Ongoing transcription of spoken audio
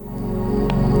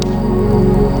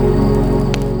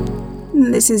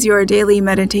This is your daily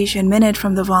meditation minute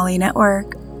from the Volley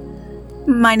Network.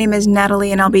 My name is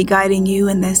Natalie, and I'll be guiding you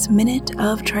in this minute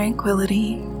of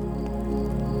tranquility.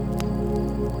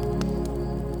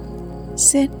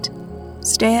 Sit,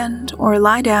 stand, or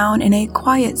lie down in a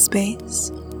quiet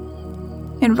space.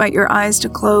 Invite your eyes to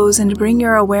close and bring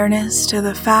your awareness to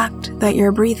the fact that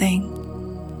you're breathing.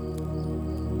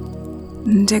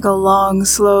 Take a long,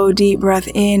 slow, deep breath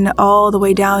in all the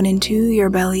way down into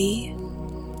your belly.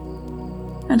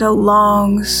 And a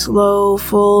long, slow,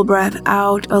 full breath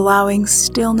out, allowing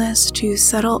stillness to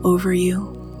settle over you.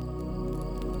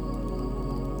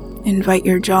 Invite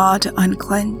your jaw to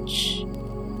unclench,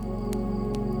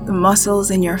 the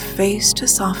muscles in your face to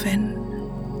soften.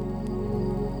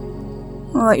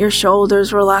 Let your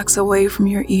shoulders relax away from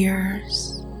your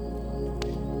ears.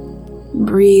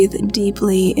 Breathe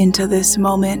deeply into this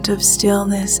moment of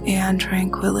stillness and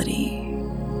tranquility.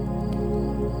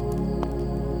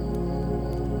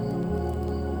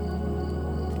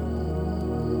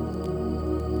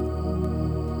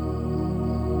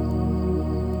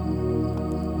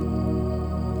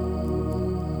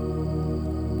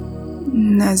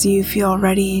 As you feel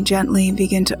ready, gently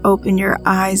begin to open your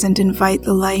eyes and invite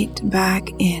the light back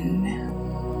in.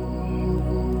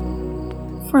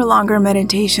 For longer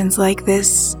meditations like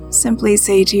this, simply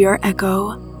say to your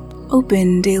echo,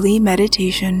 "Open daily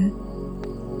meditation."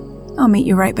 I'll meet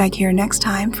you right back here next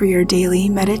time for your daily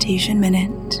meditation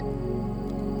minute.